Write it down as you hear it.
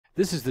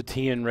This is the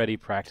TNReady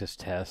practice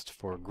test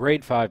for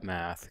grade 5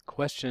 math,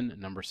 question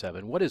number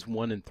 7. What is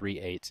 1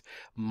 3/8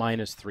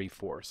 minus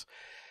 3/4?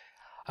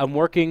 I'm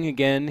working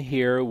again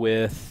here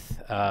with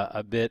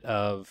a bit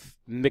of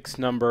mixed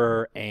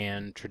number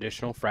and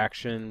traditional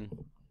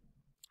fraction.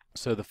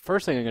 So the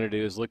first thing I'm going to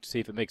do is look to see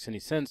if it makes any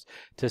sense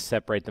to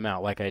separate them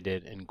out like I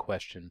did in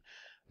question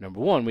number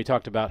 1. We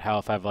talked about how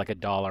if I have like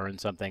 $1 in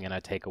something and I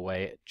take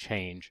away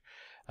change,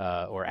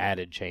 or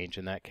added change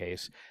in that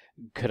case,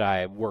 could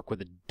I work with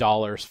the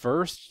dollars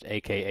first,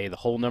 aka the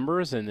whole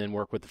numbers, and then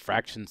work with the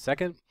fractions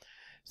second?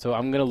 So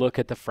I'm going to look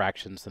at the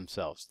fractions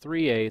themselves.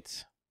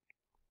 3/8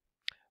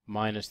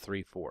 minus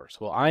 3/4.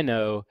 Well, I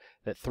know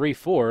that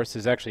 3/4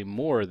 is actually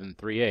more than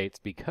 3/8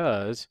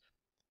 because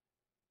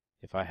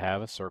if I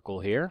have a circle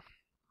here,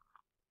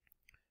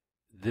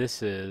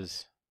 this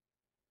is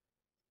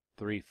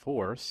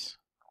 3/4,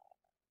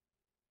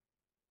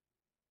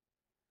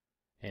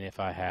 and if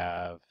I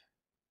have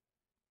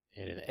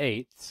it in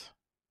eighths,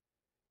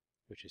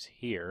 which is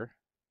here,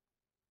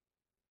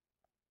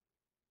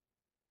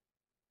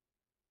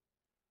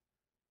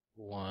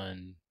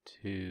 1,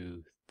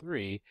 2,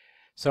 3.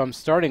 So I'm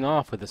starting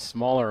off with a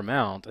smaller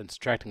amount and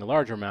subtracting a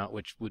larger amount,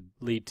 which would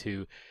lead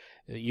to,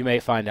 you may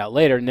find out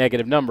later,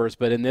 negative numbers,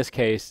 but in this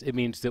case it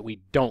means that we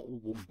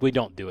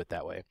don't do it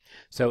that way.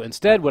 So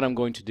instead what I'm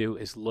going to do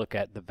is look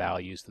at the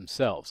values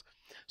themselves.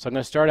 So I'm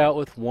going to start out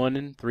with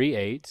 1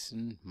 3/8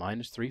 and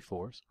minus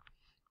 3/4,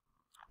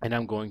 and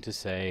I'm going to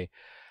say,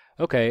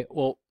 okay,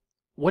 well,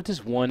 what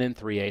does 1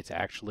 3/8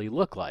 actually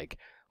look like?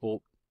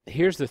 Well,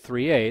 here's the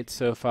 3/8,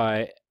 so if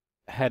I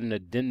had an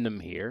addendum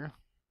here,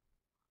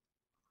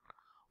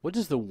 what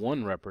does the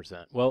 1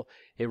 represent? Well,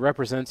 it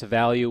represents a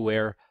value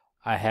where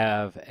I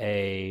have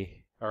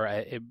it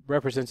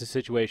represents a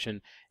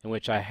situation in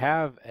which I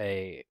have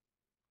a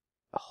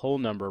whole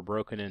number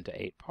broken into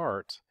 8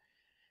 parts,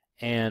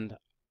 and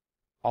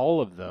all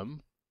of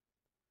them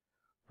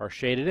are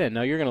shaded in.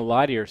 Now you're going to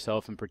lie to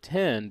yourself and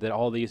pretend that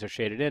all these are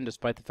shaded in,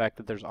 despite the fact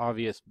that there's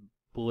obvious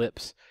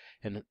blips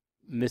and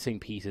missing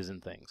pieces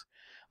and things.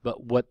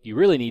 But what you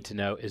really need to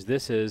know is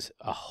this is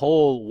a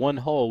whole. One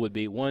whole would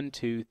be 1,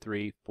 2,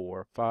 3,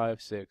 4,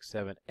 5, 6,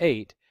 7,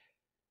 8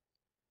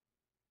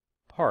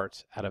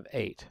 parts out of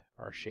 8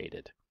 are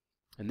shaded.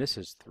 And this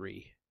is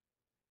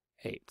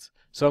 3/8.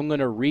 So I'm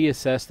going to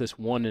reassess this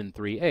 1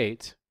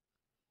 3/8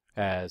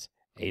 as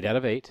 8 out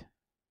of 8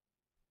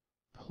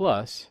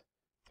 plus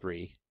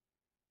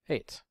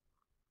 3/8.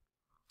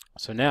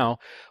 So now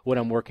what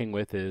I'm working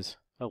with is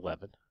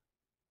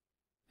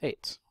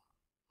 11/8.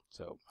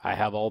 So I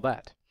have all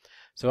that.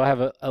 So I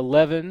have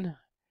 11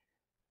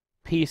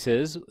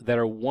 pieces that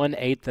are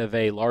 1/8 of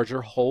a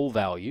larger whole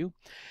value.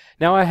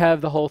 Now I have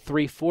the whole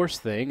 3/4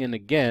 thing, and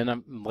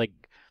again,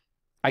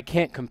 I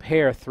can't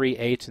compare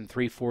 3/8 and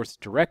 3/4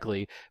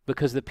 directly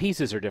because the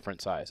pieces are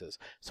different sizes.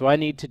 So I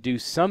need to do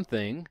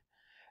something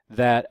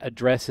that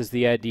addresses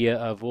the idea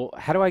of, well,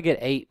 how do I get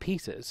 8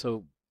 pieces?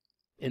 So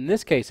in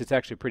this case, it's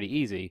actually pretty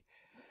easy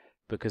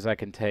because I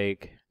can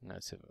take,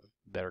 let's have a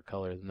better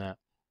color than that.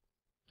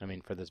 I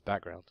mean, for this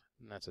background.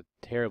 And that's a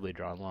terribly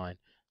drawn line.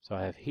 So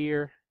I have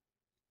here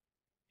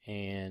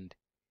and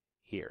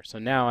here. So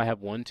now I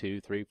have 1, 2,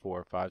 3,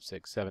 4, 5,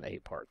 6, 7,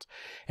 8 parts.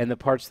 And the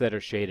parts that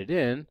are shaded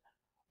in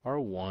are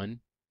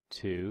 1,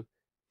 2,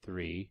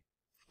 3,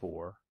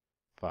 4,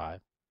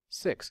 5,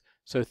 6.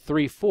 So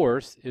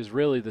 3/4 is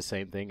really the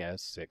same thing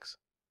as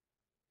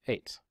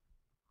 6/8.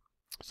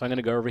 So I'm going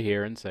to go over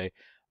here and say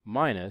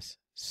minus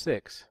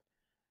 6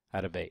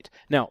 out of 8.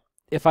 Now,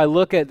 if I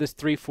look at this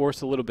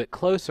 3/4 a little bit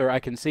closer, I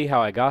can see how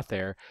I got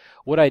there.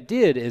 What I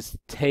did is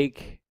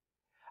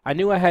I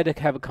knew I had to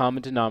have a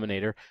common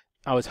denominator.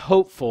 I was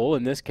hopeful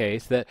in this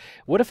case that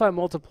what if I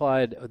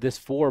multiplied this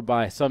 4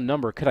 by some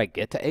number, could I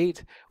get to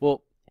 8?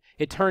 Well,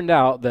 it turned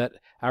out that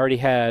I already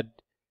had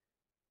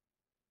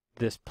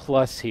this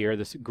plus here,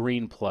 this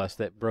green plus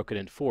that broke it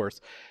into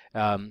fourths.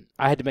 I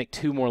had to make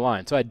 2 more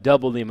lines. So I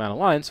doubled the amount of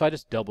lines, so I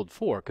just doubled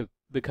 4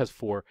 because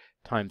 4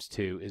 times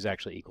 2 is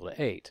actually equal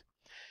to 8.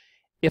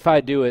 If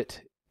I do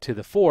it to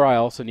the 4, I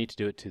also need to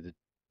do it to the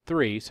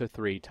 3, so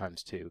 3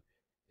 times 2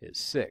 is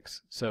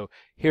 6. So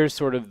here's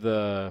sort of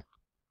the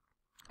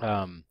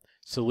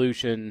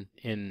solution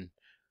in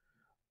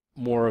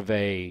more of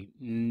a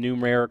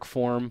numeric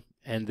form,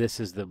 and this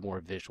is the more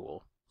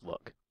visual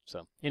look.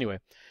 So anyway,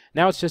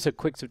 now it's just a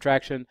quick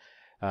subtraction.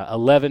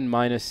 11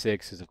 minus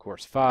 6 is, of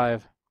course,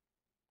 5.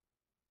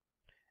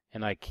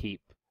 And I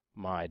keep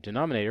my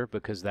denominator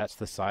because that's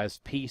the size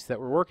piece that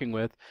we're working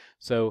with.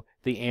 So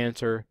the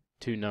answer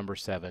to number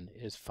 7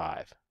 is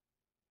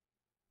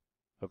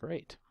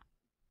 5/8.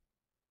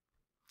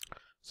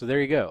 So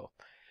there you go.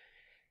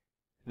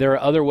 There are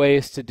other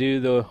ways to do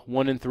the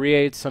 1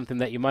 3/8, something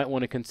that you might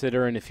want to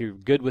consider, and if you're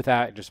good with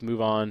that, just move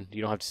on.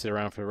 You don't have to sit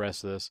around for the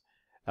rest of this.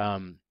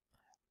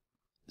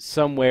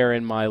 Somewhere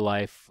in my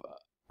life,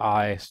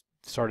 I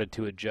started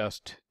to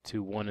adjust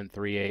to 1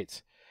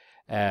 3/8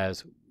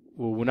 as,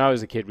 well, when I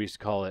was a kid, we used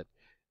to call it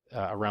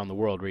around the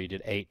world, where you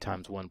did 8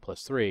 times 1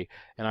 plus 3,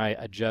 and I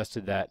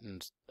adjusted that,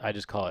 and I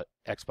just call it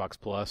Xbox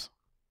Plus.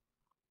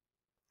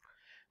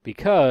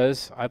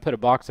 because I put a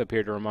box up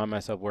here to remind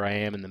myself where I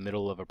am in the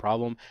middle of a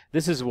problem.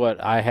 This is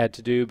what I had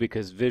to do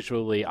because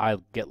visually I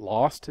get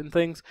lost in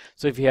things.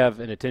 So if you have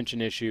an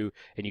attention issue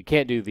and you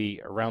can't do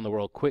the around the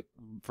world quick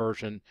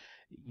version,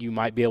 you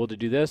might be able to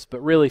do this,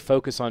 but really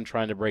focus on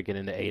trying to break it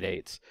into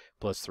 8/8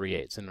 plus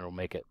 3/8, and it'll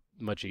make it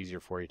much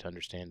easier for you to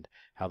understand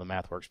how the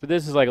math works. But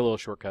this is like a little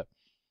shortcut.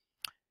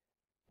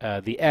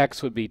 The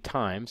x would be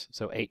times,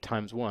 so 8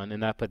 times 1,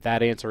 and I put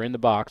that answer in the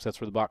box. That's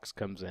where the box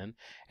comes in.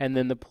 And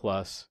then the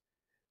plus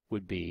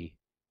would be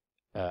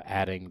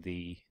adding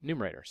the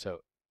numerator,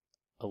 so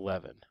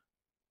 11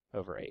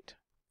 over 8.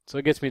 So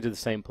it gets me to the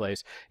same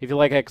place. If you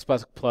like x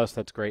plus,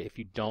 that's great. If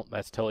you don't,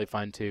 that's totally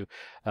fine too.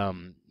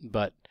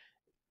 But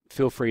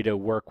feel free to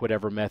work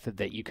whatever method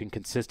that you can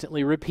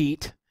consistently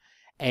repeat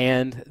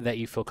and that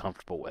you feel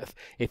comfortable with.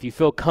 If you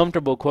feel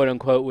comfortable, quote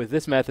unquote, with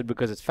this method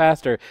because it's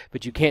faster,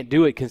 but you can't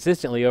do it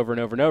consistently over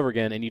and over and over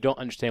again, and you don't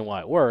understand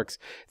why it works,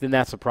 then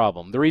that's a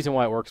problem. The reason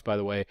why it works, by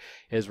the way,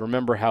 is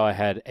remember how I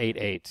had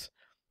 8/8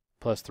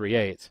 plus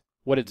 3/8.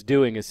 What it's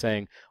doing is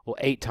saying, well,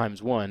 8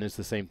 times 1 is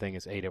the same thing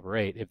as 8 over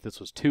 8. If this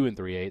was 2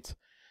 3/8,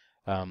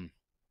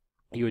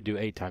 you would do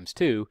 8 times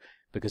 2,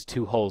 because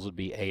 2 wholes would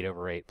be 8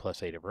 over 8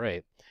 plus 8 over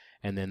 8.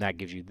 And then that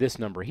gives you this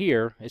number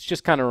here. It's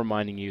just kind of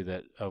reminding you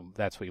that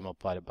that's what you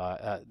multiplied it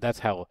by. That's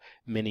how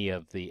many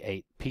of the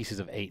 8 pieces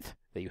of 8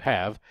 that you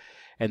have.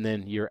 And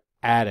then you're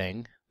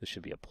adding, this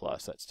should be a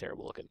plus, that's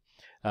terrible looking,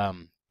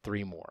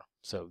 3 more.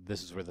 So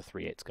this is where the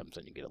 3/8 comes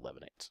in. You get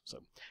 11/8.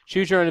 So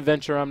choose your own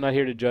adventure. I'm not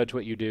here to judge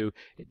what you do.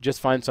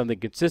 Just find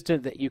something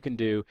consistent that you can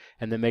do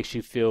and that makes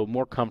you feel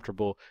more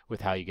comfortable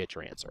with how you get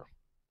your answer.